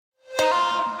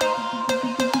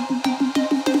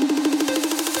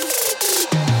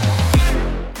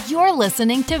You're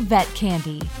listening to Vet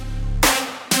Candy.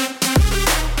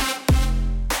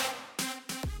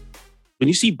 When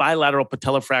you see bilateral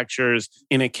patella fractures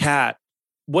in a cat,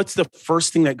 what's the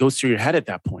first thing that goes through your head at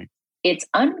that point? It's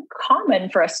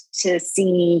uncommon for us to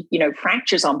see,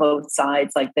 fractures on both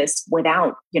sides like this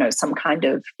without, some kind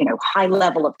of, high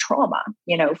level of trauma.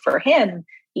 For him,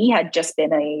 he had just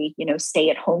been a,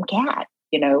 stay-at-home cat,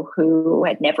 who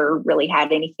had never really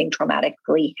had anything traumatic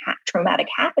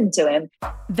happen to him.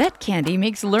 Vet Candy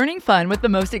makes learning fun with the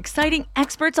most exciting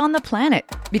experts on the planet.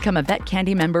 Become a Vet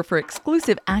Candy member for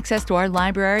exclusive access to our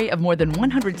library of more than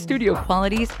 100 studio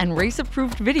qualities and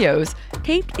race-approved videos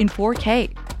taped in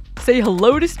 4K. Say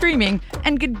hello to streaming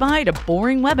and goodbye to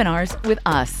boring webinars with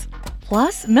us.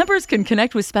 Plus, members can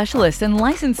connect with specialists and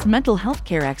licensed mental health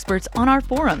care experts on our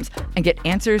forums and get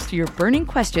answers to your burning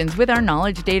questions with our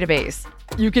knowledge database.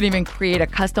 You can even create a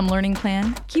custom learning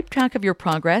plan, keep track of your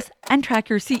progress, and track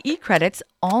your CE credits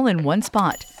all in one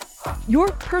spot. Your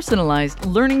personalized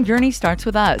learning journey starts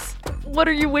with us. What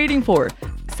are you waiting for?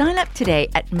 Sign up today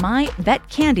at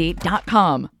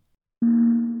myvetcandy.com.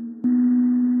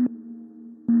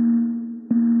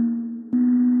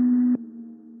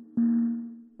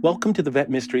 Welcome to the Vet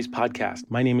Mysteries podcast.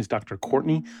 My name is Dr.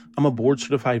 Courtney. I'm a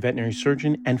board-certified veterinary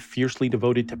surgeon and fiercely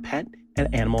devoted to pet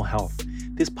and animal health.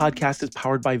 This podcast is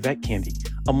powered by Vet Candy,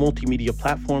 a multimedia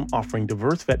platform offering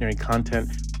diverse veterinary content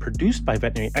produced by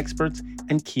veterinary experts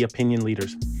and key opinion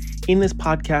leaders. In this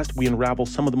podcast, we unravel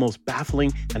some of the most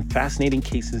baffling and fascinating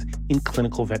cases in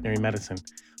clinical veterinary medicine.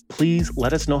 Please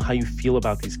let us know how you feel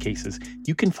about these cases.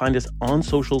 You can find us on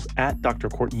socials at Dr.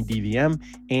 Courtney DVM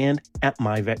and at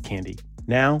MyVetCandy.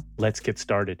 Now, let's get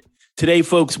started. Today,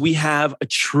 folks, we have a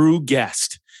true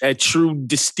guest, a true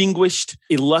distinguished,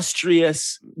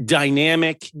 illustrious,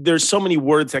 dynamic. There's so many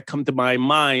words that come to my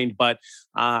mind, but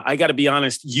I got to be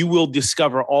honest, you will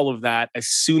discover all of that as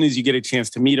soon as you get a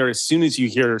chance to meet her, as soon as you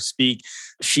hear her speak.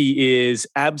 She is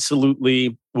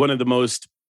absolutely one of the most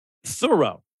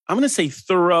thorough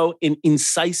and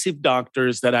incisive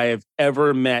doctors that I have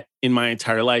ever met in my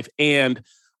entire life. And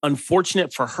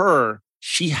unfortunate for her,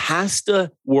 she has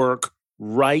to work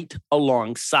right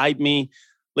alongside me.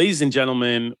 Ladies and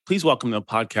gentlemen, please welcome to the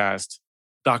podcast,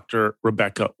 Dr.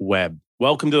 Rebecca Webb.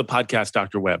 Welcome to the podcast,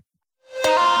 Dr. Webb.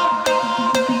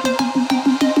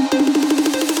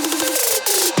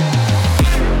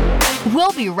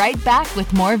 We'll be right back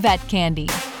with more Vet Candy.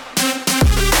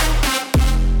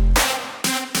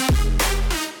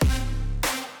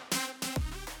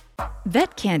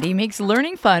 Vet Candy makes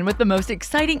learning fun with the most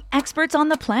exciting experts on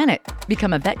the planet.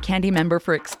 Become a Vet Candy member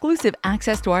for exclusive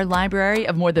access to our library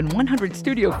of more than 100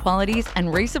 studio qualities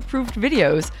and race-approved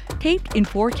videos taped in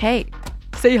 4K.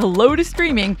 Say hello to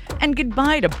streaming and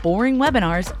goodbye to boring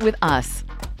webinars with us.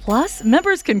 Plus,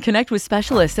 members can connect with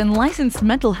specialists and licensed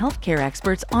mental health care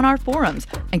experts on our forums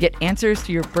and get answers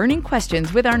to your burning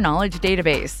questions with our knowledge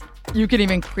database. You can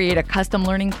even create a custom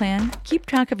learning plan, keep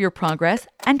track of your progress,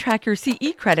 and track your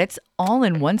CE credits all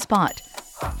in one spot.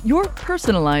 Your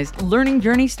personalized learning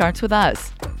journey starts with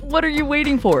us. What are you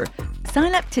waiting for?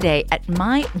 Sign up today at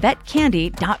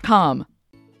myvetcandy.com.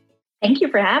 Thank you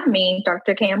for having me,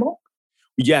 Dr. Campbell.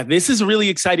 Yeah, this is a really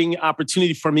exciting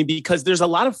opportunity for me because there's a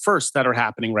lot of firsts that are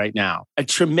happening right now. A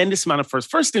tremendous amount of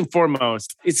firsts. First and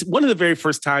foremost, it's one of the very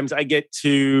first times I get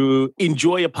to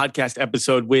enjoy a podcast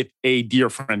episode with a dear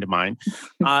friend of mine.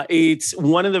 It's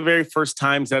one of the very first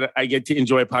times that I get to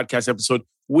enjoy a podcast episode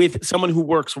with someone who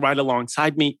works right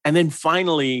alongside me. And then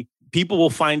finally, people will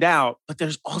find out, but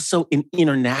there's also an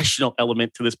international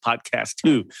element to this podcast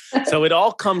too. So it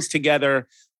all comes together.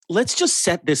 Let's just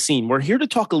set this scene. We're here to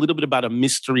talk a little bit about a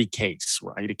mystery case,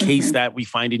 right? A case that we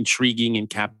find intriguing and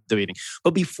captivating.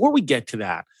 But before we get to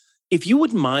that, if you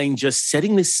would mind just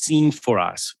setting the scene for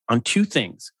us on two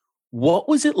things. What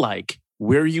was it like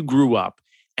where you grew up,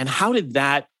 and how did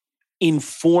that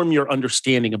inform your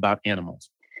understanding about animals?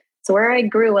 So where I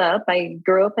grew up in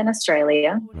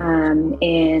Australia,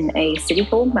 in a city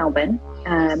called Melbourne.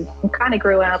 I kind of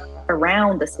grew up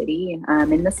around the city,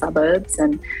 in the suburbs,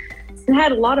 and I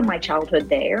had a lot of my childhood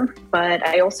there, but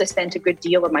I also spent a good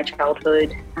deal of my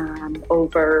childhood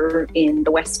over in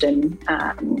the western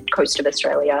coast of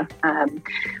Australia,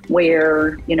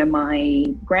 where, my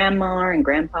grandma and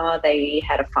grandpa, they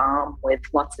had a farm with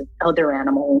lots of other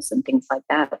animals and things like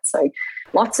that. So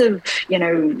lots of,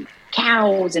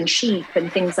 cows and sheep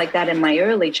and things like that in my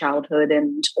early childhood,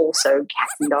 and also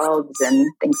cats and dogs and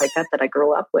things like that I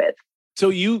grew up with. So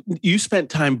you spent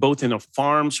time both in a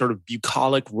farm, sort of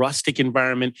bucolic, rustic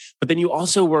environment, but then you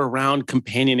also were around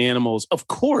companion animals. Of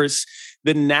course,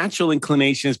 the natural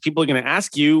inclination is people are going to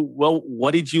ask you, well,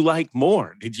 what did you like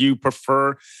more? Did you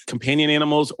prefer companion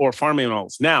animals or farm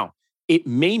animals? Now, it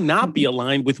may not be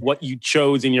aligned with what you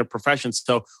chose in your profession.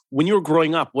 So when you were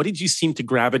growing up, what did you seem to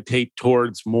gravitate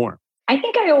towards more? I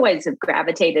think I always have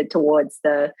gravitated towards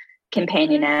the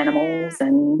companion animals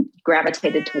and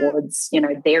gravitated towards,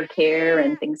 their care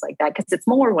and things like that, because it's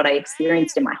more what I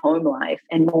experienced in my home life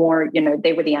and more,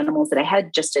 they were the animals that I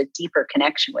had just a deeper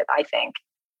connection with, I think.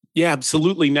 Yeah,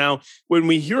 absolutely. Now, when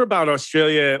we hear about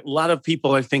Australia, a lot of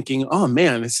people are thinking, oh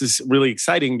man, this is really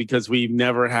exciting because we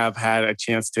never have had a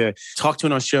chance to talk to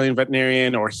an Australian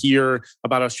veterinarian or hear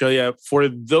about Australia. For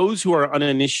those who are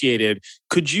uninitiated,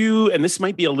 could you, and this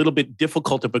might be a little bit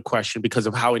difficult of a question because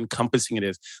of how encompassing it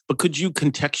is, but could you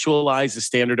contextualize the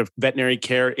standard of veterinary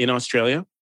care in Australia?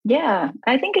 Yeah,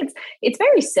 I think it's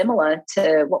very similar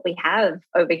to what we have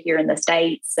over here in the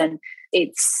States, and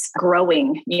it's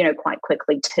growing, quite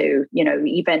quickly too.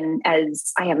 Even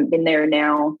as I haven't been there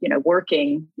now,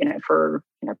 working, for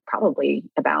probably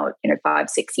about 5-6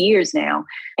 years now,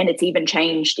 and it's even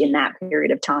changed in that period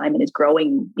of time and is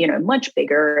growing, much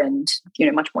bigger and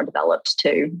much more developed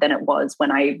too than it was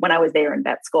when I was there in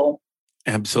vet school.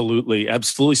 Absolutely.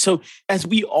 Absolutely. So as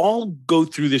we all go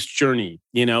through this journey,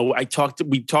 we talked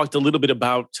a little bit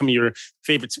about some of your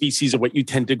favorite species or what you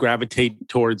tend to gravitate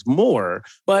towards more,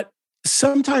 but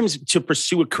sometimes to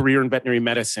pursue a career in veterinary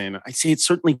medicine, I say it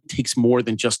certainly takes more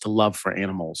than just a love for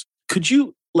animals. Could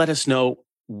you let us know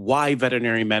why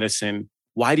veterinary medicine?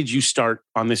 Why did you start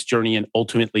on this journey and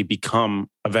ultimately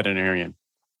become a veterinarian?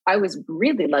 I was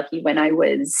really lucky when I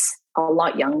was a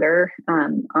lot younger.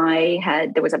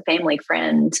 There was a family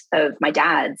friend of my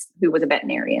dad's who was a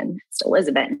veterinarian, still is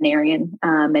a veterinarian,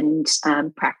 and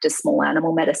practiced small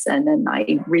animal medicine. And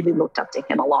I really looked up to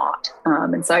him a lot.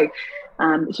 And so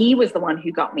he was the one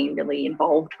who got me really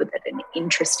involved with it and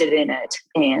interested in it.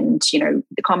 And,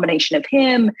 the combination of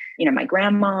him, my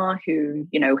grandma who,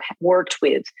 worked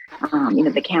with,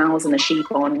 the cows and the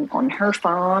sheep on her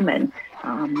farm and,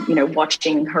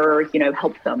 watching her,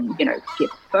 help them, give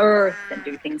birth and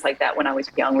do things like that when I was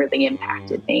young really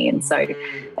impacted me. And so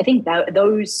I think that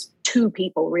those two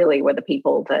people really were the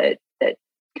people that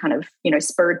kind of,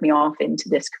 spurred me off into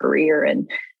this career and,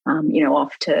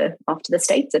 off to the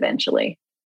States eventually.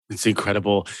 It's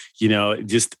incredible.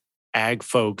 Just ag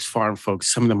folks, farm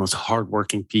folks, some of the most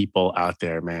hardworking people out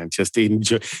there, man. Just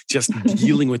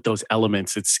dealing with those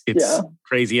elements. It's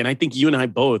crazy. And I think you and I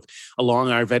both,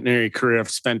 along our veterinary career, have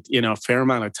spent a fair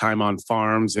amount of time on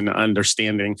farms and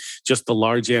understanding just the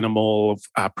large animal,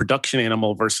 production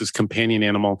animal versus companion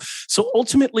animal. So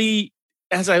ultimately,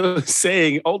 as I was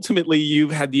saying,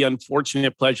 you've had the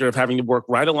unfortunate pleasure of having to work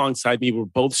right alongside me. We're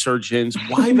both surgeons.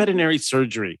 Why veterinary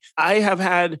surgery? I have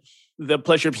had the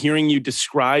pleasure of hearing you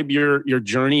describe your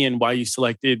journey and why you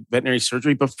selected veterinary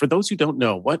surgery. But for those who don't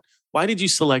know, why did you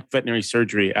select veterinary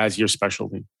surgery as your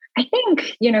specialty? I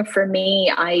think, for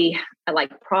me, I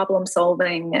like problem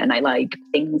solving and I like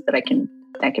things that I can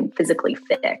physically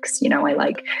fix.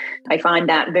 I find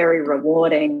that very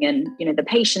rewarding. And, the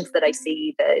patients that I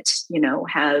see that,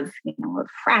 have, a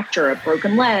fracture, a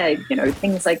broken leg,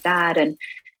 things like that. And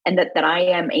that I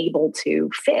am able to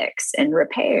fix and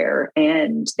repair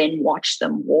and then watch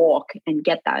them walk and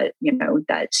get that,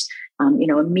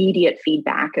 immediate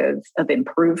feedback of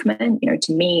improvement,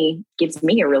 to me, gives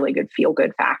me a really good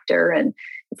feel-good factor. And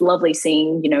it's lovely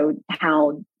seeing,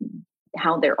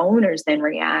 how their owners then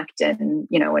react and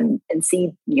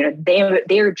see,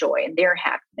 their joy and their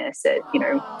happiness at,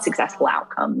 successful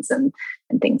outcomes and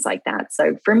things like that.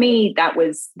 So for me, that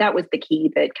was the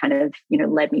key that kind of,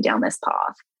 led me down this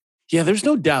path. Yeah, there's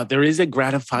no doubt there is a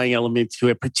gratifying element to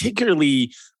it,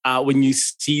 particularly when you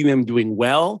see them doing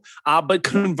well. But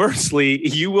conversely,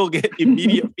 you will get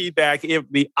immediate feedback if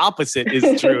the opposite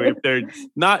is true, if they're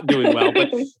not doing well.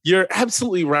 But you're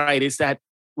absolutely right. Is that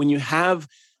when you have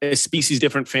a species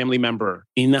different family member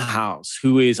in the house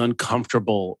who is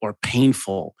uncomfortable or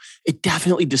painful, it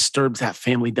definitely disturbs that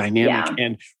family dynamic.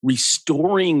 And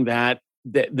restoring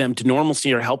them to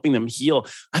normalcy or helping them heal,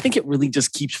 I think it really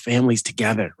just keeps families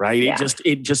together, right? Yeah.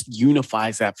 It just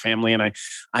unifies that family. And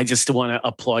I just want to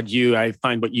applaud you. I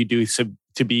find what you do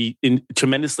to be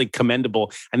tremendously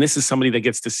commendable. And this is somebody that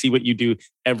gets to see what you do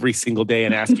every single day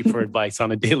and ask you for advice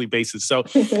on a daily basis. So,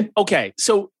 okay.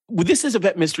 So this is a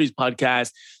Vet Mysteries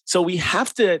podcast. So we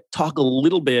have to talk a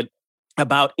little bit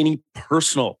about any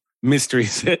personal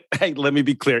mysteries. Hey, let me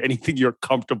be clear. Anything you're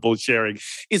comfortable sharing.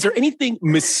 Is there anything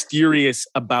mysterious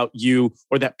about you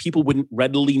or that people wouldn't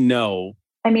readily know?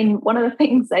 I mean, one of the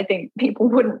things I think people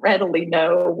wouldn't readily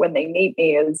know when they meet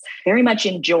me is very much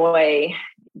enjoy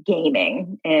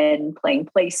gaming and playing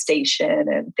PlayStation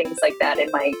and things like that in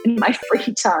my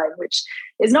free time, which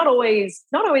is not always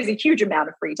a huge amount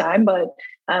of free time, but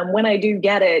when I do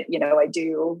get it, I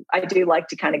do like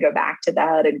to kind of go back to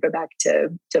that and go back to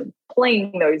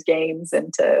playing those games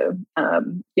and to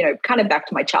kind of back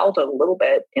to my childhood a little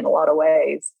bit in a lot of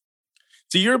ways.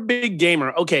 So you're a big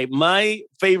gamer. Okay, my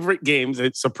favorite games,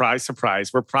 surprise,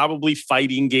 surprise, were probably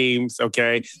fighting games,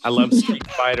 okay? I love Street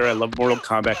Fighter, I love Mortal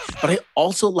Kombat, but I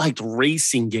also liked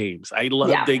racing games. I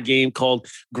loved a game called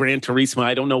Gran Turismo.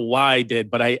 I don't know why I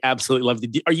did, but I absolutely loved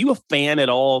it. Are you a fan at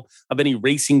all of any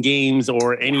racing games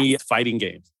or any fighting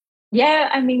games? Yeah,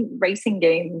 I mean, racing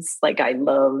games, like I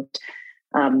loved,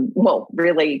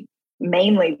 really,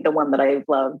 mainly the one that I've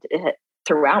loved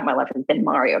throughout my life has been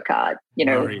Mario Kart,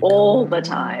 all the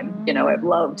time. I've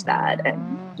loved that.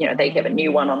 And, they have a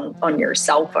new one on your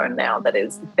cell phone now that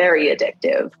is very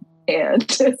addictive. And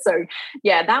so,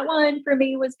 that one for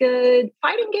me was good.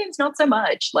 Fighting games, not so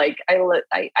much. Like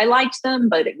I liked them,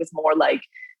 but it was more like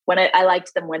when I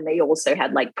liked them when they also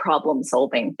had like problem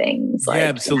solving things, like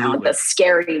absolutely. The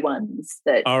scary ones.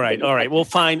 All right. Well,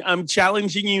 fine. I'm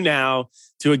challenging you now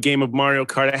to a game of Mario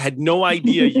Kart. I had no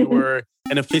idea you were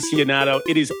an aficionado.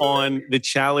 It is on the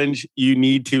challenge. You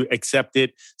need to accept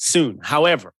it soon.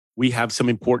 However, we have some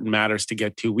important matters to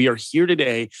get to. We are here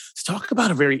today to talk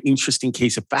about a very interesting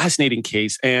case, a fascinating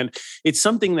case. And it's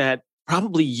something that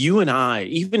probably you and I,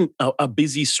 even a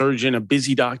busy surgeon, a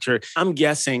busy doctor, I'm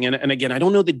guessing, and again, I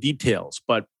don't know the details,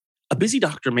 but a busy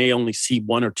doctor may only see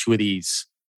one or two of these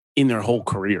in their whole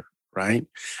career. Right.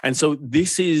 And so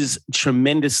this is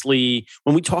tremendously,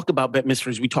 when we talk about vet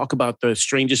mysteries, we talk about the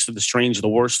strangest of the strange, the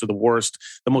worst of the worst,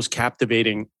 the most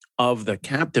captivating of the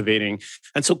captivating.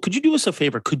 And so could you do us a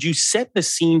favor? Could you set the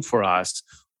scene for us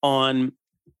on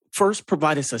first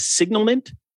provide us a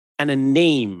signalement and a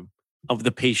name of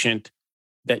the patient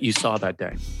that you saw that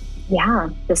day? Yeah,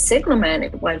 the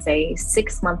signalement was a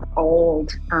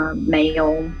 6-month-old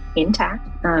male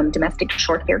intact domestic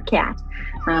short-haired cat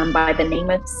by the name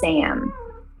of Sam.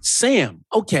 Sam.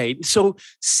 Okay. So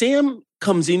Sam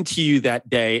comes into you that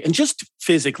day, and just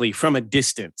physically from a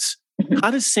distance,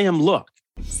 how does Sam look?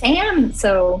 Sam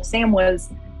was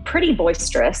pretty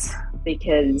boisterous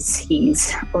because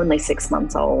he's only 6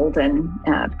 months old and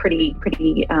pretty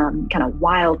kind of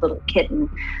wild little kitten.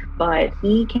 But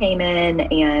he came in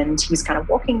and he was kind of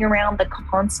walking around the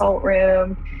consult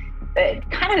room,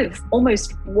 kind of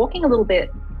almost walking a little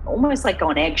bit, almost like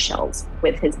on eggshells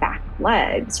with his back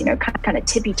legs, kind of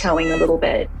tippy-toeing a little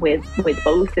bit with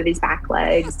both of his back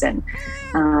legs. And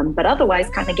but otherwise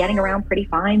kind of getting around pretty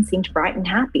fine, seemed bright and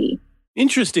happy.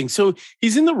 Interesting. So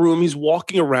he's in the room, he's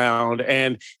walking around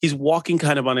and he's walking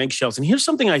kind of on eggshells. And here's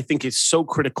something I think is so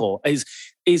critical is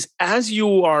as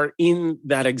you are in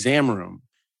that exam room,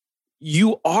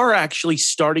 you are actually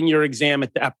starting your exam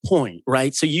at that point,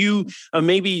 right? So you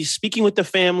may be speaking with the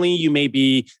family, you may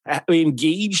be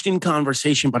engaged in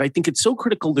conversation, but I think it's so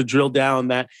critical to drill down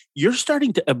that you're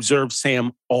starting to observe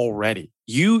Sam already.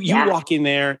 You walk in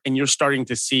there and you're starting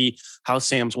to see how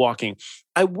Sam's walking.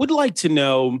 I would like to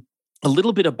know a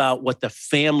little bit about what the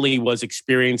family was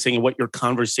experiencing and what your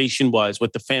conversation was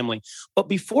with the family. But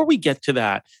before we get to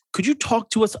that, could you talk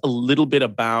to us a little bit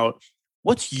about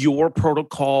what's your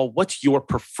protocol? What's your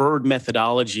preferred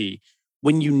methodology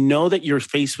when you know that you're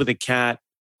faced with a cat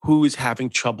who is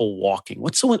having trouble walking?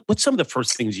 What's some of the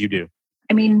first things you do?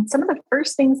 I mean, some of the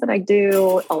first things that I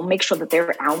do, I'll make sure that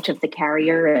they're out of the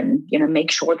carrier and, make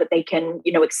sure that they can,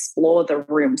 explore the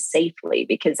room safely,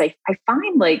 because I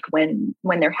find like when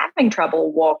they're having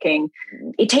trouble walking,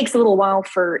 it takes a little while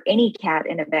for any cat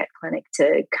in a vet clinic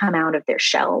to come out of their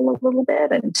shell a little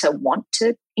bit and to want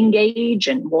to engage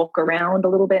and walk around a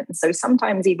little bit. And so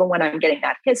sometimes even when I'm getting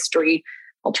that history,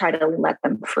 I'll try to let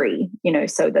them free,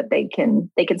 so that they can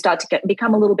start to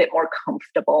become a little bit more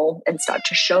comfortable and start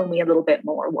to show me a little bit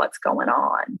more what's going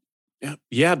on.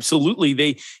 Yeah, absolutely.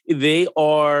 They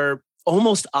are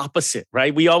almost opposite,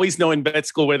 right? We always know in vet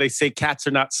school where they say cats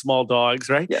are not small dogs,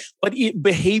 right? Yeah. But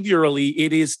behaviorally,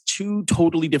 it is two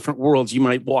totally different worlds. You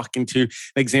might walk into an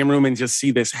exam room and just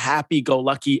see this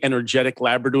happy-go-lucky, energetic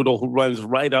Labradoodle who runs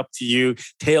right up to you,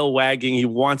 tail wagging. He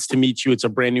wants to meet you. It's a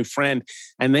brand new friend.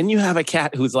 And then you have a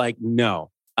cat who's like, no,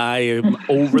 I am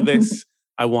over this.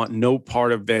 I want no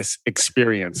part of this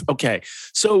experience. Okay.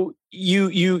 So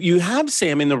you have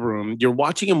Sam in the room. You're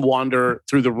watching him wander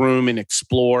through the room and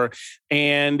explore,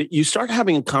 and you start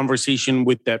having a conversation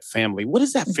with that family. What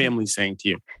is that family saying to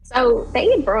you? So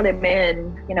they had brought him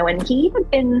in, and he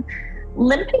had been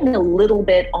limping a little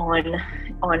bit on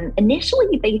on,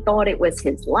 initially they thought it was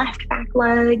his left back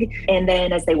leg. And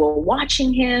then as they were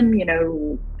watching him,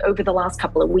 over the last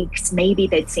couple of weeks, maybe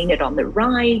they'd seen it on the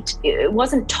right. It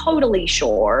wasn't totally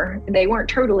sure. They weren't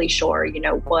totally sure,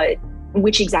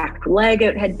 which exact leg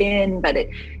it had been, but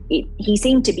he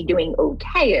seemed to be doing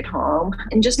okay at home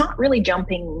and just not really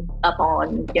jumping up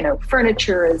on,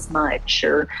 furniture as much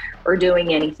or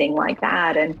doing anything like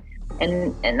that.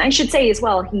 And I should say as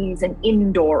well, he's an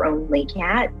indoor only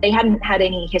cat. They hadn't had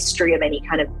any history of any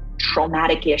kind of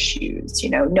traumatic issues,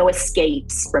 no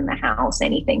escapes from the house,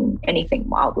 anything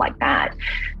wild like that.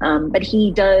 But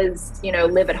he does,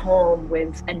 live at home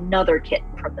with another kitten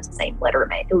from the same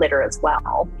litter as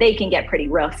well. They can get pretty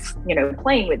rough,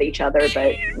 playing with each other,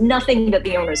 but nothing that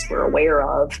the owners were aware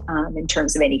of in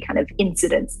terms of any kind of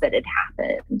incidents that had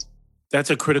happened. That's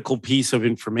a critical piece of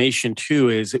information too,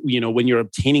 is, when you're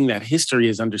obtaining that history,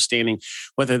 is understanding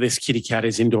whether this kitty cat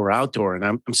is indoor or outdoor. And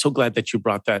I'm so glad that you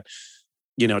brought that,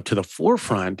 to the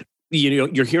forefront.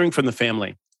 You're hearing from the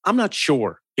family. I'm not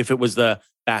sure if it was the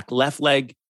back left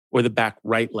leg or the back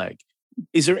right leg.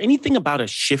 Is there anything about a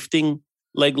shifting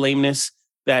leg lameness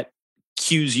that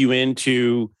cues you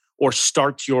into or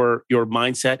starts your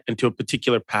mindset into a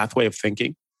particular pathway of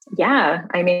thinking? Yeah.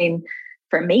 I mean,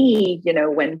 for me,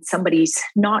 when somebody's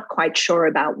not quite sure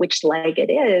about which leg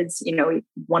it is,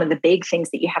 one of the big things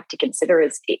that you have to consider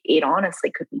is it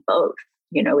honestly could be both.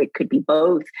 It could be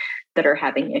both that are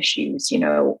having issues,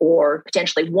 or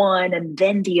potentially one and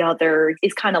then the other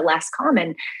is kind of less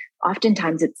common.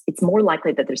 Oftentimes it's more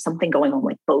likely that there's something going on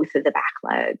with both of the back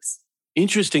legs.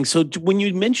 Interesting. So when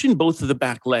you mention both of the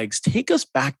back legs, take us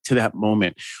back to that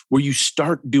moment where you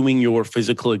start doing your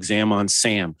physical exam on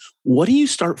Sam. What do you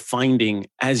start finding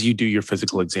as you do your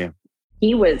physical exam?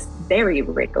 He was very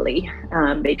wriggly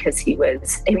because he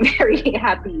was a very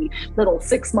happy little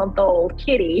 6-month-old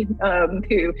kitty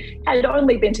who had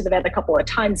only been to the vet a couple of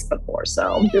times before.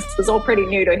 So this was all pretty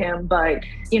new to him. But,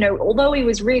 although he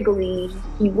was wriggly,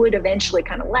 he would eventually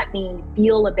kind of let me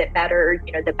feel a bit better,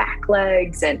 the back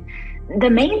legs. And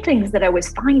the main things that I was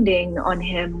finding on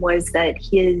him was that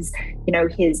his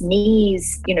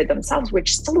knees, themselves were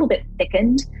just a little bit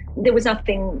thickened. There was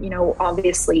nothing,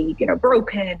 obviously,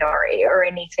 broken or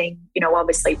anything,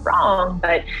 obviously wrong,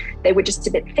 but they were just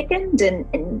a bit thickened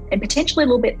and potentially a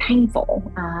little bit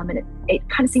painful. And it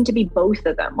kind of seemed to be both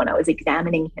of them when I was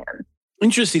examining him.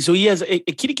 Interesting. So he has a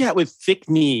kitty cat with thick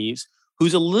knees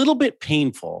who's a little bit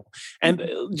painful. And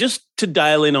just to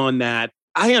dial in on that,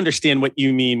 I understand what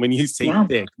you mean when you say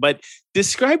thick, but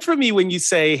describe for me when you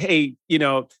say, hey,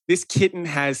 this kitten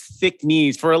has thick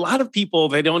knees. For a lot of people,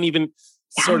 they don't even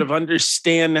sort of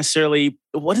understand necessarily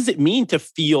what does it mean to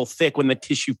feel thick when the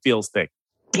tissue feels thick.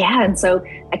 Yeah. And so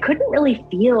I couldn't really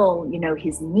feel,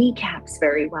 his kneecaps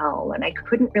very well. And I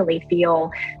couldn't really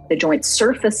feel the joint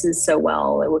surfaces so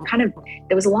well.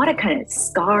 There was a lot of kind of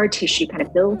scar tissue kind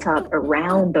of built up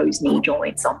around those knee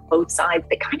joints on both sides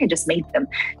that kind of just made them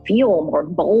feel more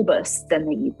bulbous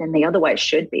than they otherwise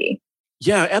should be.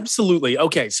 Yeah, absolutely.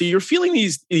 Okay, so you're feeling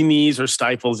these knees or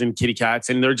stifles in kitty cats,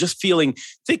 and they're just feeling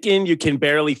thickened. You can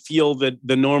barely feel the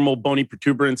normal bony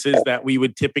protuberances that we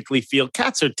would typically feel.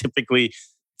 Cats are typically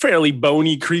fairly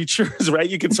bony creatures, right?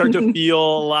 You can start to feel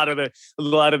a lot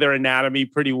of their anatomy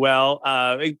pretty well.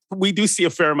 We do see a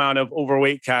fair amount of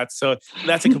overweight cats, so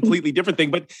that's a completely different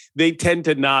thing, but they tend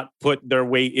to not put their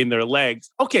weight in their legs.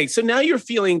 Okay, so now you're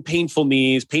feeling painful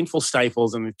knees, painful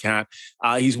stifles in the cat.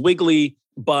 He's wiggly,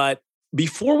 but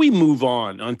before we move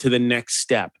on to the next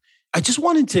step, I just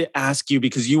wanted to ask you,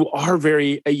 because you are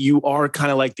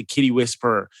kind of like the kitty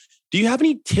whisperer. Do you have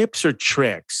any tips or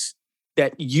tricks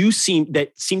that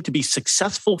seem to be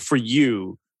successful for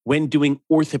you when doing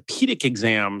orthopedic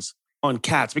exams on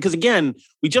cats? Because again,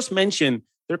 we just mentioned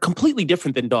they're completely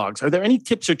different than dogs. Are there any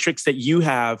tips or tricks that you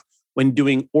have when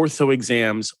doing ortho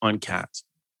exams on cats?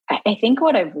 I think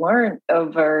what I've learned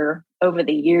over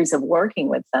the years of working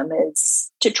with them is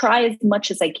to try as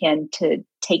much as I can to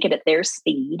take it at their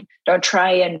speed. Don't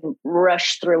try and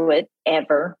rush through it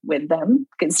ever with them,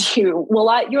 because you'll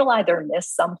either miss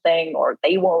something or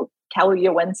they won't tell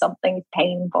you when something's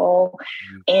painful.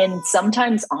 And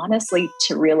sometimes, honestly,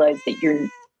 to realize that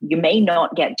you may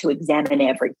not get to examine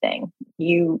everything.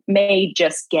 You may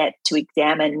just get to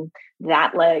examine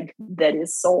that leg that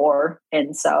is sore.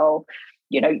 And so,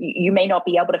 you may not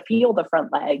be able to feel the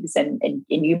front legs, and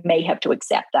you may have to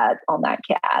accept that on that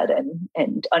cat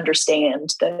and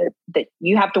understand that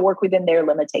you have to work within their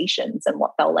limitations and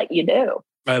what they'll let you do.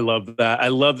 I love that. I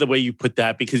love the way you put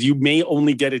that because you may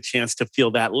only get a chance to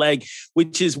feel that leg,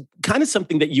 which is kind of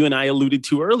something that you and I alluded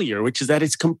to earlier, which is that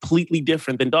it's completely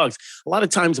different than dogs. A lot of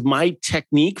times my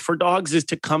technique for dogs is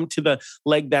to come to the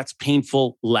leg that's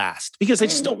painful last because I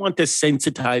just don't want to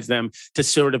sensitize them to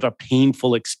sort of a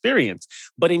painful experience.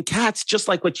 But in cats, just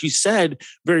like what you said,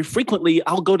 very frequently,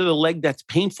 I'll go to the leg that's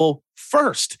painful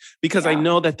first because I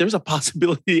know that there's a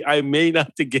possibility I may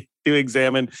not to get to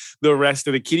examine the rest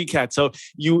of the kitty cat. So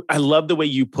I love the way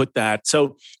you put that.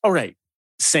 So, all right,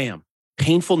 Sam,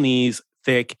 painful knees,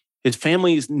 thick. His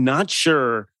family is not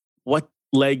sure what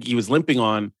leg he was limping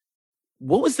on.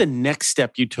 What was the next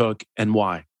step you took and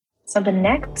why? So the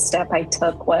next step I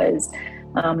took was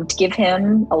to give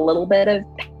him a little bit of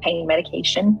pain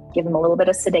medication, give him a little bit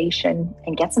of sedation,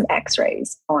 and get some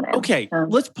x-rays on him. Okay,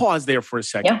 let's pause there for a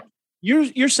second. Yeah.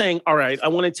 You're saying, all right, I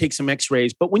want to take some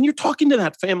x-rays. But when you're talking to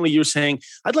that family, you're saying,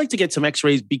 I'd like to get some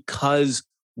x-rays because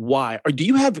why? Or do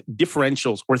you have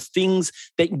differentials or things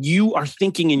that you are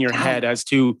thinking in your head as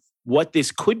to what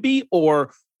this could be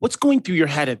or what's going through your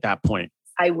head at that point?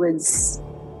 I was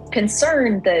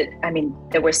concerned that,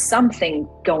 there was something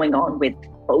going on with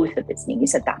both of his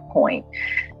knees at that point.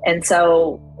 And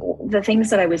so the things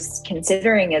that I was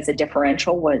considering as a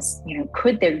differential was,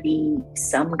 could there be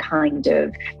some kind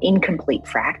of incomplete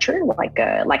fracture, like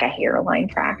a hairline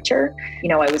fracture?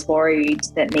 I was worried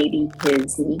that maybe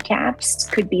his kneecaps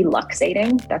could be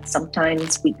luxating. That's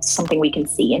sometimes something we can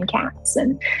see in cats.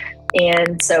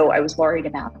 And so I was worried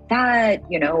about that.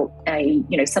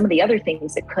 Some of the other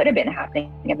things that could have been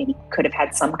happening. He could have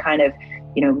had some kind of,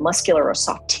 muscular or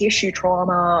soft tissue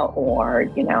trauma or,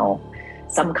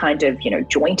 some kind of,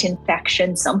 joint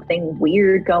infection, something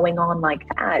weird going on like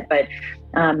that. But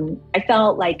I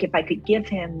felt like if I could give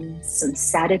him some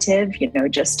sedative,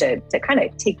 just to kind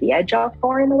of take the edge off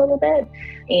for him a little bit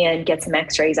and get some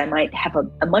x-rays, I might have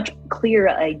a much clearer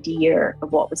idea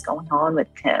of what was going on with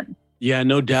him. Yeah,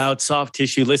 no doubt. Soft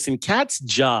tissue. Listen,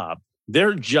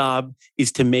 their job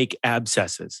is to make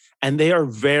abscesses, and they are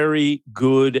very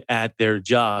good at their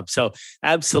job. So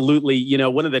absolutely,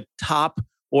 one of the top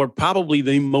or probably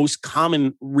the most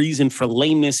common reason for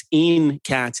lameness in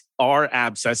cats are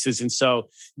abscesses. And so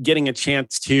getting a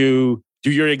chance to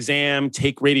do your exam,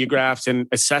 take radiographs and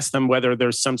assess them, whether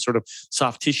there's some sort of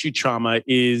soft tissue trauma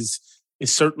is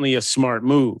certainly a smart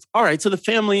move. All right. So the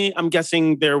family, I'm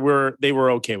guessing they were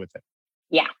okay with it.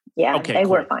 Yeah. Okay, they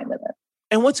cool. were fine with it.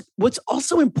 And what's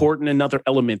also important, another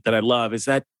element that I love is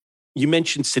that you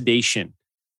mentioned sedation.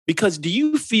 Because do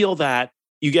you feel that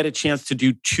you get a chance to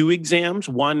do two exams,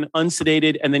 one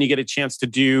unsedated, and then you get a chance to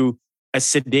do a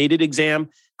sedated exam?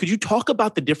 Could you talk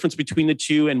about the difference between the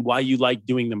two and why you like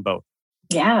doing them both?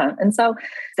 Yeah. And so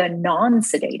the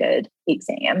non-sedated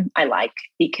exam I like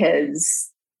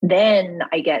because then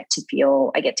I get to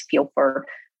feel for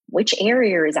which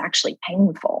area is actually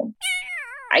painful.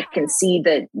 I can see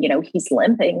that, he's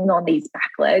limping on these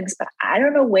back legs, but I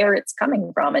don't know where it's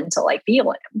coming from until I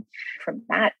feel him. From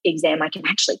that exam, I can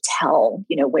actually tell,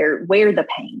 where the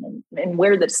pain and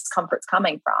where the discomfort's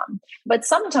coming from. But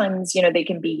sometimes, they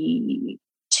can be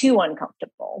too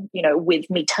uncomfortable, with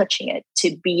me touching it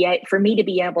for me to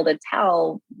be able to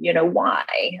tell, why.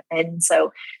 And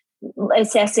so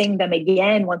assessing them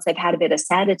again once they've had a bit of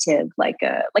sedative, like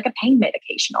a pain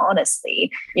medication,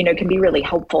 honestly, can be really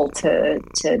helpful to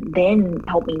then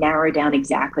help me narrow down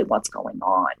exactly what's going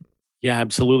on. Yeah,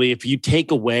 absolutely. If you take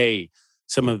away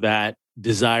some of that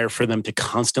desire for them to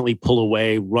constantly pull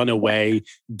away, run away,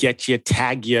 get you,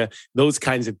 tag you, those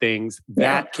kinds of things,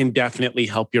 that can definitely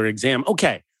help your exam.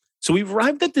 Okay, so we've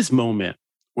arrived at this moment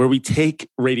where we take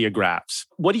radiographs.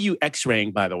 What are you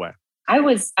x-raying, by the way? I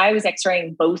was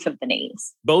x-raying both of the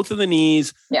knees. Both of the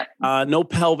knees. Yeah. No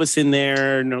pelvis in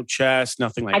there, no chest,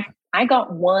 nothing like that. I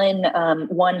got one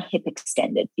hip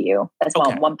extended view as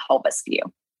well, one pelvis view.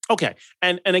 Okay.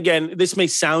 And again, this may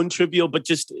sound trivial, but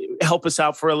just help us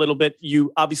out for a little bit.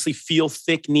 You obviously feel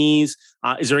thick knees.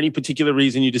 Is there any particular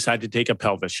reason you decided to take a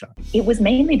pelvis shot? It was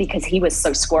mainly because he was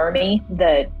so squirmy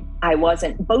that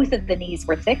both of the knees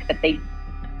were thick, but they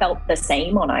felt the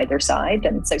same on either side.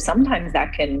 And so sometimes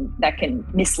that can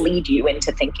mislead you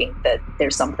into thinking that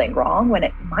there's something wrong when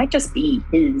it might just be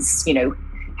his,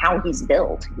 how he's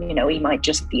built. He might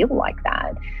just feel like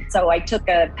that. So I took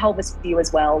a pelvis view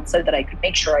as well so that I could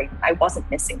make sure I wasn't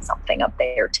missing something up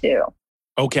there too.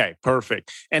 Okay, perfect.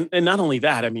 And not only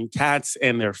that, cats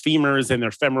and their femurs and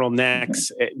their femoral necks,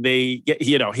 they get,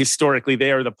 historically,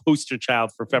 they are the poster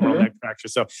child for femoral neck fracture.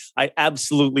 So I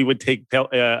absolutely would take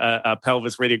a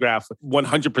pelvis radiograph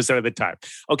 100% of the time.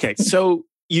 Okay, so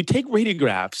you take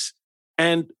radiographs,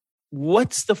 and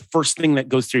what's the first thing that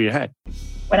goes through your head?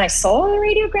 When I saw the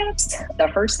radiographs, the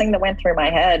first thing that went through my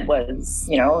head was,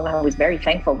 I was very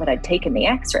thankful that I'd taken the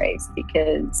x-rays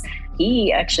because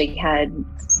he actually had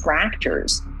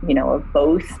fractures, of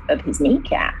both of his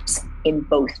kneecaps in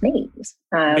both knees.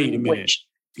 Wait a minute.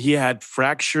 He had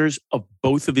fractures of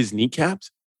both of his kneecaps?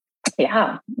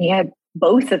 Yeah,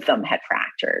 both of them had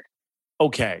fractured.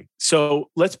 Okay, so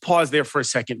let's pause there for a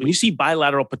second. When you see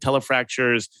bilateral patella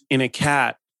fractures in a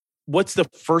cat, what's the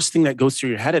first thing that goes through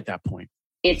your head at that point?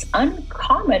 It's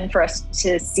uncommon for us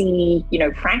to see,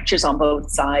 fractures on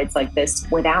both sides like this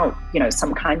without,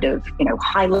 some kind of,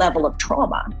 high level of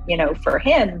trauma. For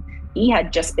him, he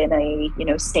had just been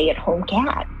a, stay-at-home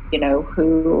cat,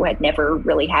 who had never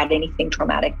really had anything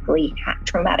traumatic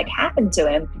happen to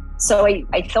him. So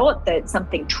I thought that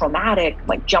something traumatic,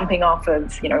 like jumping off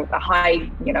of, a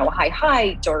high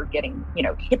height or getting,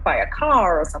 hit by a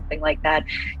car or something like that,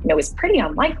 was pretty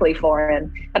unlikely for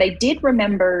him. But I did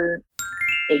remember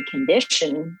a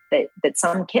condition that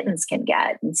some kittens can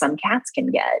get and some cats can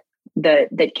get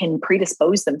that can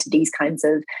predispose them to these kinds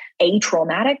of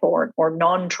atraumatic or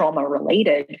non-trauma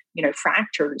related,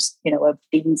 fractures, of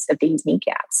these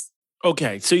kneecaps.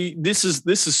 Okay, so this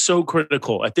is so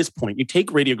critical at this point. You take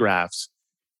radiographs,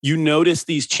 you notice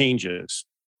these changes.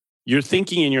 You're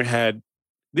thinking in your head,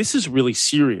 this is really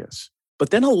serious.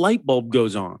 But then a light bulb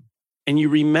goes on and you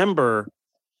remember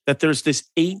that there's this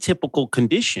atypical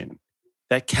condition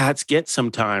that cats get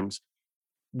sometimes.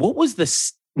 What was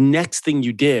the next thing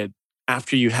you did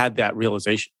after you had that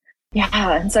realization? Yeah.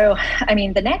 And so,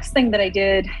 the next thing that I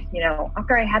did,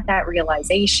 after I had that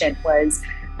realization was,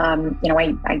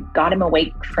 I got him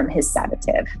awake from his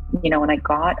sedative, and I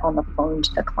got on the phone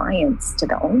to the clients, to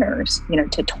the owners,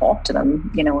 to talk to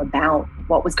them, about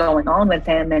what was going on with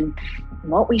him and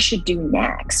what we should do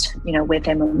next, with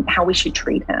him and how we should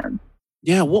treat him.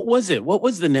 Yeah. What was it? What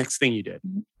was the next thing you did?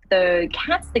 The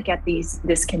cats that get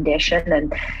this condition,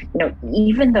 and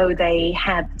even though they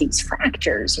have these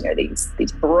fractures,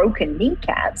 these broken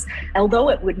kneecaps, although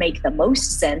it would make the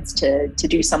most sense to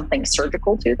do something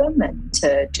surgical to them and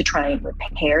to try and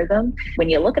repair them, when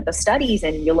you look at the studies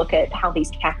and you look at how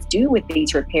these cats do with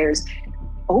these repairs,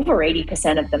 over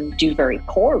 80% of them do very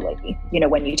poorly,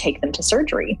 when you take them to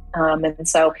surgery. And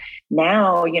so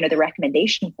now, the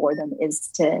recommendation for them is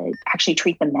to actually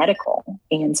treat them medical.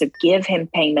 And so give him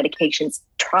pain medications,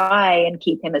 try and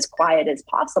keep him as quiet as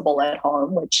possible at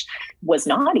home, which was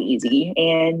not easy,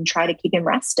 and try to keep him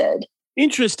rested.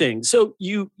 Interesting. So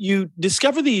you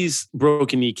discover these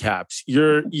broken kneecaps.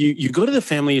 You go to the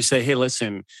family, you say, hey,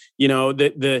 listen,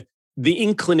 the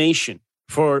inclination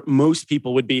for most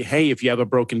people would be, hey, if you have a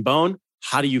broken bone,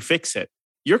 how do you fix it?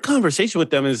 Your conversation with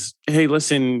them is, hey,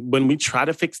 listen, when we try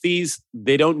to fix these,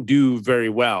 they don't do very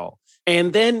well.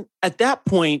 And then at that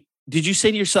point, did you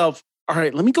say to yourself, all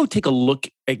right, let me go take a look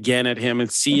again at him and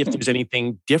see if there's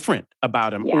anything different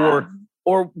about him? Yeah.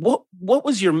 Or what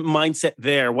was your mindset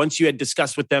there once you had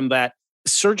discussed with them that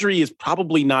surgery is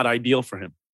probably not ideal for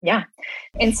him? Yeah.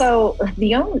 And so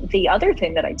the other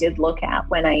thing that I did look at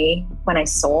when I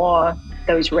saw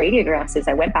those radiographs is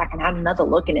I went back and had another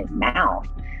look in his mouth.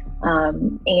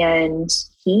 And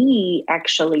he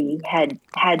actually had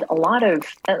a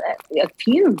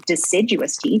few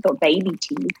deciduous teeth or baby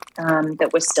teeth that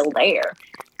were still there.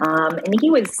 And he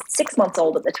was 6 months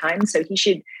old at the time, so he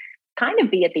should kind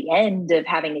of be at the end of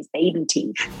having his baby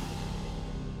teeth.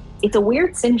 It's a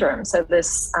weird syndrome. So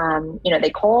this, they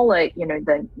call it,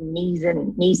 the knees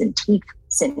and teeth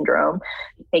syndrome.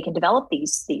 They can develop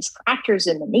these fractures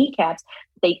in the kneecaps.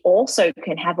 They also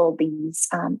can have all these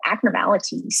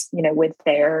abnormalities, with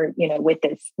their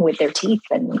teeth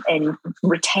and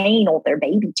retain all their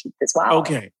baby teeth as well.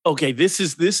 Okay. This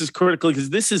is critical because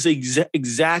this is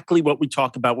exactly what we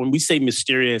talk about when we say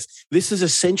mysterious. This is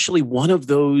essentially one of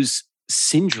those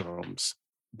syndromes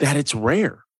that it's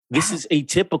rare. This is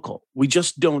atypical. We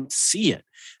just don't see it.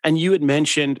 And you had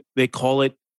mentioned they call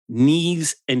it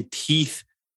knees and teeth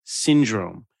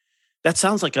syndrome. That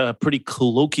sounds like a pretty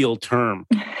colloquial term.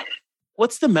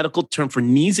 What's the medical term for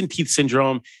knees and teeth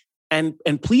syndrome? And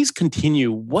please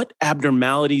continue. What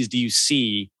abnormalities do you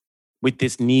see with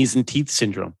this knees and teeth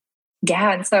syndrome?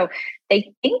 Yeah, and so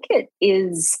they think it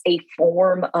is a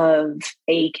form of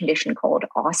a condition called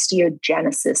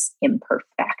osteogenesis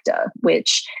imperfecta,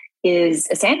 which is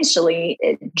essentially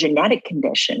a genetic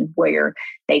condition where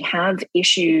they'd have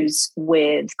issues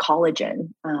with collagen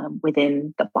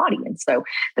within the body. And so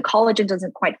the collagen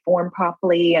doesn't quite form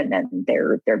properly, and then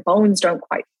their bones don't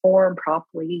quite form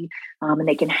properly. And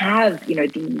they can have,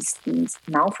 these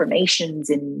malformations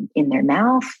in their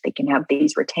mouth. They can have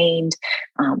these retained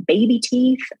baby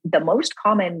teeth. The most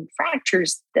common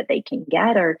fractures that they can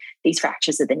get are these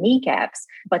fractures of the kneecaps,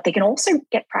 but they can also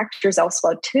get fractures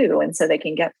elsewhere too. And so they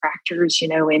can get fractures,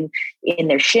 in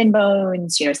their shin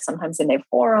bones, sometimes in their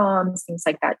forearms, things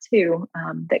like that too,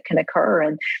 that can occur.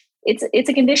 And it's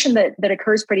a condition that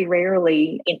occurs pretty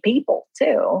rarely in people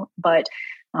too. But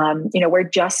we're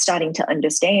just starting to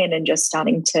understand and just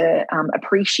starting to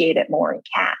appreciate it more in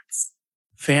cats.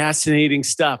 Fascinating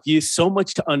stuff. You so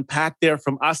much to unpack there,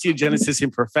 from osteogenesis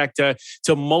imperfecta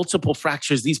to multiple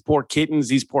fractures. These poor kittens,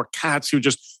 these poor cats who are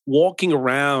just walking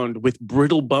around with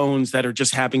brittle bones that are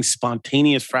just having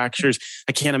spontaneous fractures.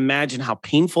 I can't imagine how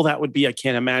painful that would be. I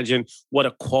can't imagine what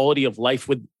a quality of life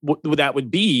that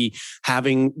would be,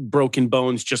 having broken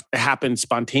bones just happen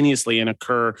spontaneously and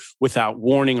occur without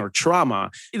warning or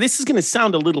trauma. This is going to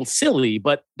sound a little silly,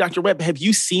 but Dr. Webb, have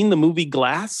you seen the movie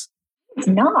Glass? It's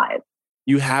not.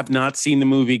 You have not seen the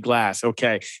movie Glass.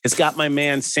 Okay. It's got my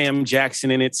man Samuel Jackson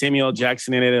in it,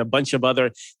 and a bunch of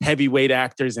other heavyweight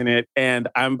actors in it. And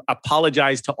I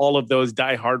apologize to all of those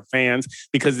diehard fans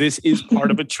because this is part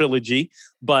of a trilogy.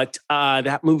 But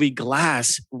that movie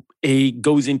Glass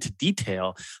goes into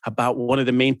detail about one of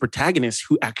the main protagonists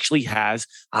who actually has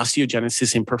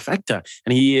osteogenesis imperfecta.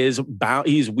 And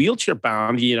he's wheelchair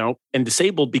bound, and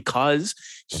disabled because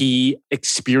he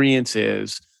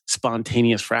experiences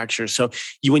spontaneous fractures. So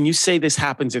when you say this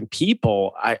happens in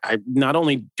people, I not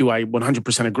only do I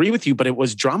 100% agree with you, but it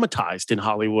was dramatized in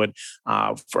Hollywood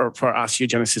for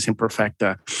osteogenesis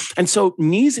imperfecta. And so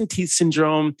knees and teeth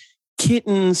syndrome,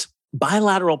 kittens,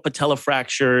 bilateral patella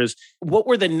fractures. What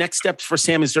were the next steps for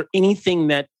Sam? Is there anything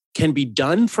that can be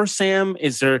done for Sam?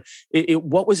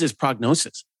 What was his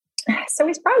prognosis? So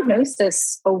his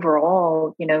prognosis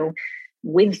overall,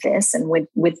 with this and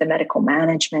with the medical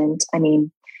management,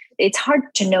 it's hard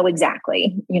to know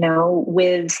exactly,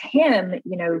 with him,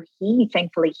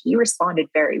 he responded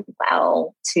very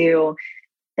well to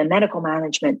the medical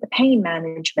management, the pain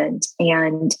management.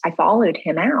 And I followed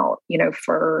him out,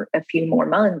 for a few more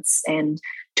months and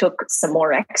took some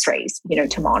more x-rays,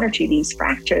 to monitor these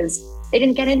fractures. They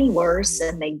didn't get any worse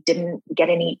and they didn't get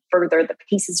any further. The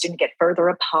pieces didn't get further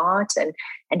apart.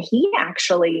 And he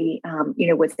actually,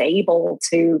 was able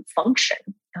to function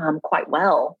quite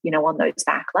well, on those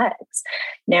back legs.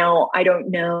 Now, I don't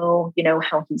know,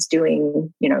 how he's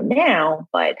doing, now,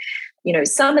 but,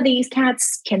 some of these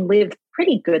cats can live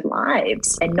pretty good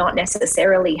lives and not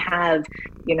necessarily have,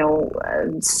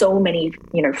 so many,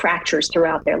 fractures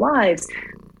throughout their lives.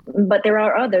 But there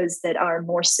are others that are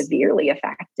more severely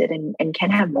affected and can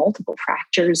have multiple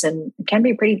fractures and can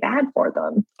be pretty bad for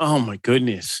them. Oh, my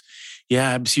goodness.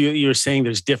 Yeah, so you're saying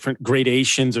there's different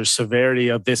gradations or severity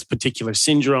of this particular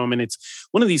syndrome. And it's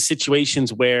one of these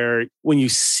situations where when you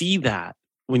see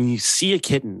a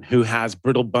kitten who has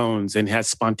brittle bones and has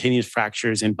spontaneous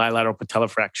fractures and bilateral patella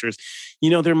fractures,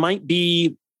 there might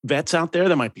be vets out there,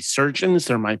 there might be surgeons,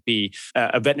 there might be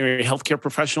veterinary healthcare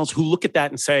professionals who look at that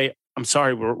and say, I'm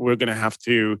sorry, we're going to have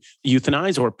to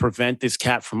euthanize or prevent this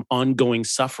cat from ongoing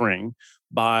suffering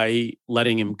by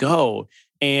letting him go.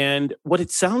 And what it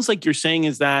sounds like you're saying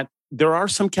is that there are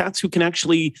some cats who can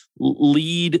actually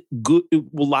lead good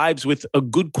lives with a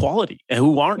good quality and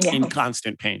who aren't in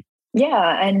constant pain.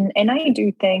 Yeah. And I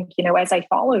do think, as I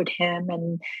followed him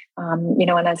and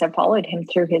as I followed him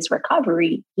through his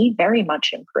recovery, he very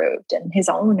much improved, and his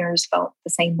owners felt the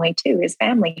same way too. His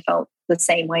family felt the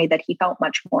same way, that he felt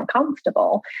much more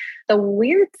comfortable. The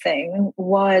weird thing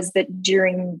was that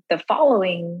during the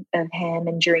following of him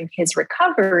and during his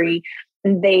recovery,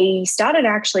 they started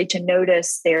actually to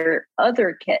notice their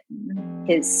other kitten,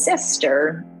 his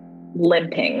sister,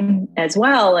 limping as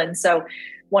well. And so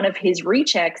one of his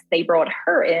rechecks, they brought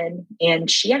her in, and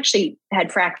she actually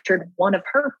had fractured one of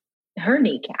her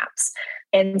kneecaps.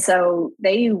 And so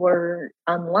they were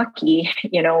unlucky,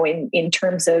 in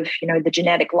terms of, the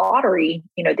genetic lottery,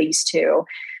 these two,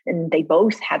 and they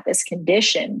both had this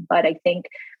condition. But I think,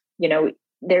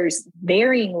 there's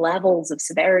varying levels of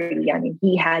severity.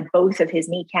 He had both of his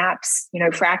kneecaps,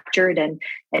 fractured and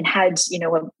had,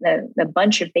 a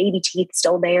bunch of baby teeth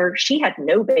still there. She had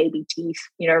no baby teeth,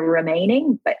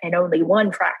 remaining, and only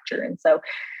one fracture. And so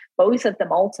both of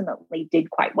them ultimately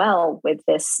did quite well with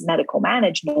this medical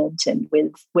management and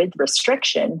with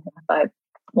restriction, but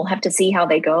we'll have to see how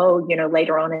they go,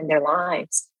 later on in their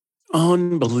lives.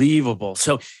 Unbelievable.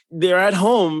 So they're at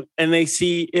home and they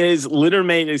see his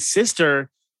littermate, his sister,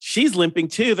 she's limping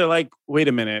too. They're like, wait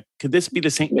a minute, could this be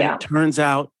the same? Yeah. And it turns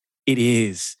out it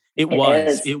is. It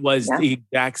was the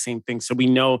exact same thing. So we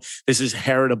know this is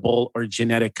heritable or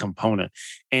genetic component.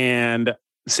 And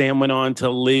Sam went on to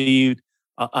lead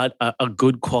a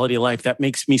good quality of life. That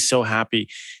makes me so happy.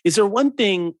 Is there one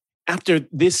thing after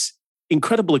this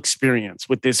incredible experience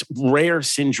with this rare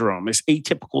syndrome, this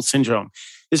atypical syndrome,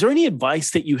 is there any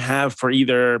advice that you have for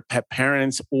either pet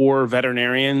parents or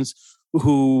veterinarians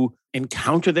who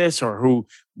encounter this or who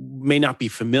may not be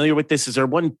familiar with this? Is there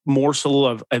one morsel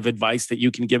of advice that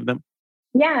you can give them?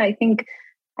 Yeah,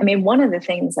 I mean, one of the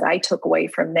things that I took away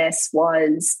from this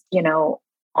was,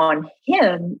 on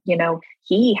him,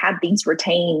 he had these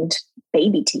retained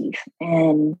baby teeth.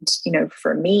 And,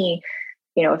 for me,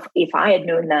 if I had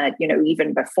known that,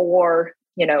 even before,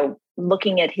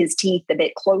 looking at his teeth a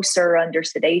bit closer under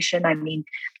sedation, I mean,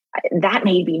 that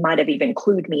maybe might have even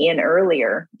clued me in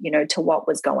earlier, to what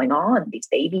was going on, these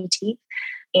baby teeth.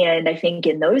 And I think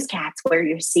in those cats where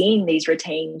you're seeing these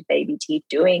retained baby teeth,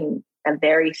 doing a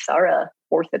very thorough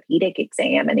orthopedic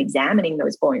exam and examining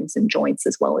those bones and joints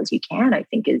as well as you can, I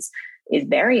think is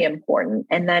very important.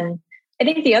 And then I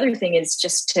think the other thing is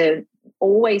just to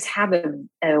always have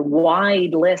a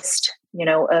wide list,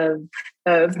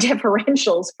 of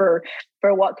differentials for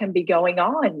what can be going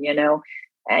on,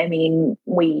 I mean,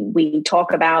 we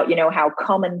talk about, how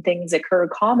common things occur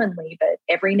commonly, but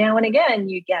every now and again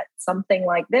you get something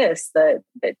like this that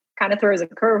kind of throws a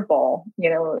curveball,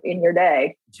 in your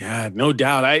day. Yeah, no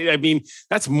doubt. I mean,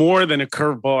 that's more than a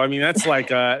curveball. I mean, that's like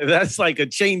a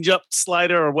change up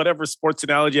slider or whatever sports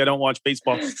analogy. I don't watch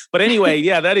baseball, but anyway,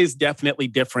 yeah, that is definitely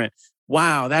different.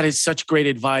 Wow, that is such great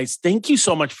advice. Thank you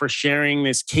so much for sharing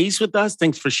this case with us.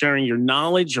 Thanks for sharing your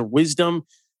knowledge, your wisdom,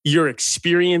 your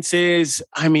experiences.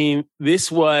 I mean,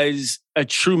 this was a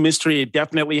true mystery. It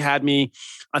definitely had me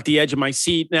at the edge of my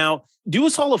seat. Now, do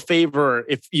us all a favor,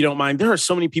 if you don't mind. There are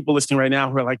so many people listening right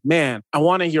now who are like, man, I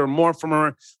want to hear more from her.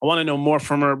 I want to know more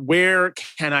from her. Where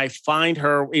can I find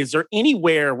her? Is there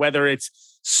anywhere, whether it's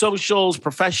socials,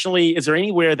 professionally, is there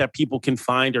anywhere that people can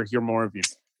find or hear more of you?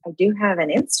 I do have an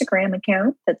Instagram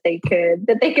account that they could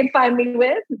find me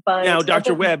with. But now,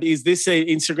 Dr. Webb, is this an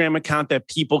Instagram account that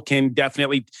people can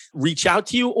definitely reach out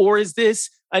to you, or is this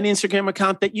an Instagram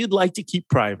account that you'd like to keep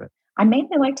private? I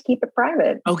mainly like to keep it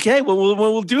private. Okay, well,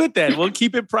 we'll do it then. We'll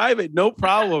keep it private. No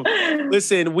problem.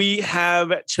 Listen, we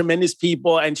have tremendous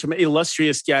people and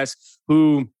illustrious guests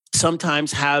who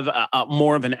sometimes have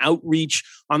more of an outreach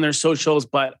on their socials,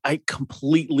 but I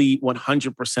completely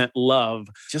 100% love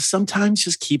sometimes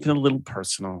keeping it a little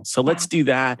personal. So let's do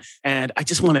that. And I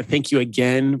just want to thank you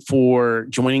again for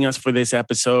joining us for this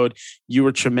episode. You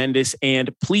were tremendous.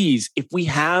 And please, if we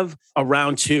have a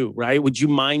round two, right, would you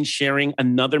mind sharing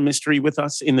another mystery with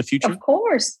us in the future? Of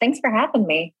course. Thanks for having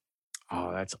me.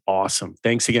 Oh, that's awesome.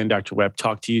 Thanks again, Dr. Webb.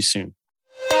 Talk to you soon.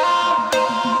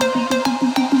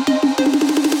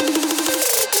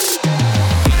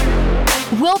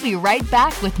 We'll be right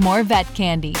back with more Vet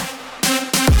Candy.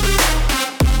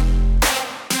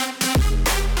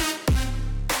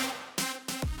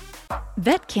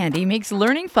 Vet Candy makes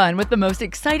learning fun with the most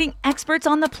exciting experts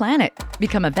on the planet.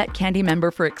 Become a Vet Candy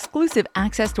member for exclusive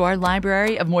access to our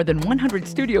library of more than 100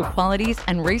 studio qualities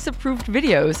and race-approved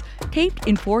videos taped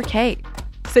in 4K.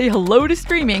 Say hello to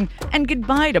streaming and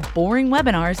goodbye to boring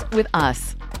webinars with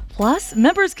us. Plus,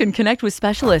 members can connect with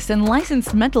specialists and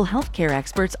licensed mental health care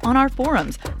experts on our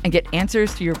forums and get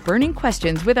answers to your burning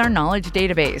questions with our knowledge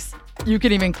database. You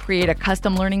can even create a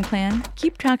custom learning plan,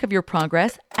 keep track of your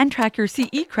progress, and track your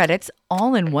CE credits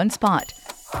all in one spot.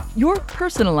 Your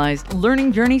personalized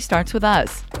learning journey starts with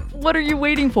us. What are you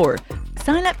waiting for?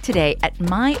 Sign up today at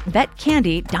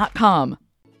myvetcandy.com.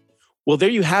 Well, there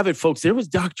you have it, folks. There was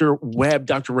Dr. Webb,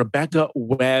 Dr. Rebecca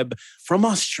Webb from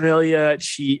Australia.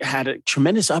 She had a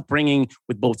tremendous upbringing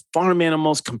with both farm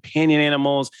animals, companion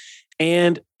animals,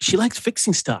 and she likes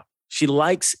fixing stuff. She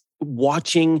likes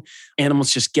watching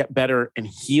animals just get better and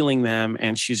healing them.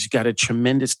 And she's got a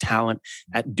tremendous talent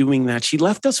at doing that. She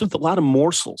left us with a lot of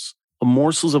morsels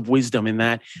of wisdom in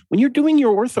that when you're doing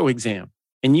your ortho exam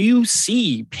and you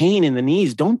see pain in the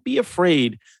knees, don't be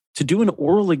afraid to do an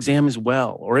oral exam as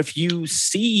well. Or if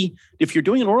you're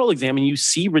doing an oral exam and you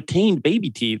see retained baby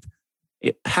teeth,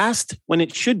 it passed when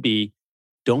it should be,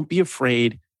 don't be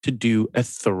afraid to do a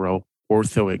thorough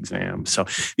ortho exam. So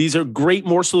these are great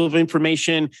morsels of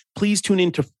information. Please tune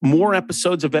into more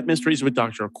episodes of Vet Mysteries with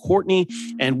Dr. Courtney,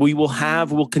 and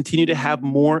we'll continue to have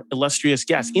more illustrious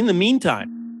guests. In the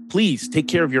meantime, please take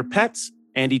care of your pets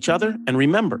and each other. And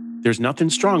remember, there's nothing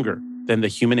stronger than the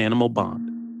human-animal bond.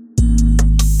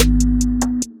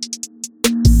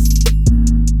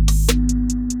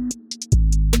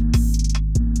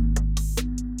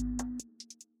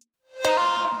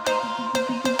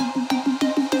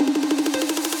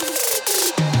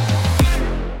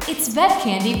 It's Vet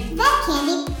Candy. Vet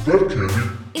Candy. Vet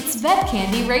Candy. It's Vet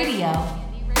Candy Radio.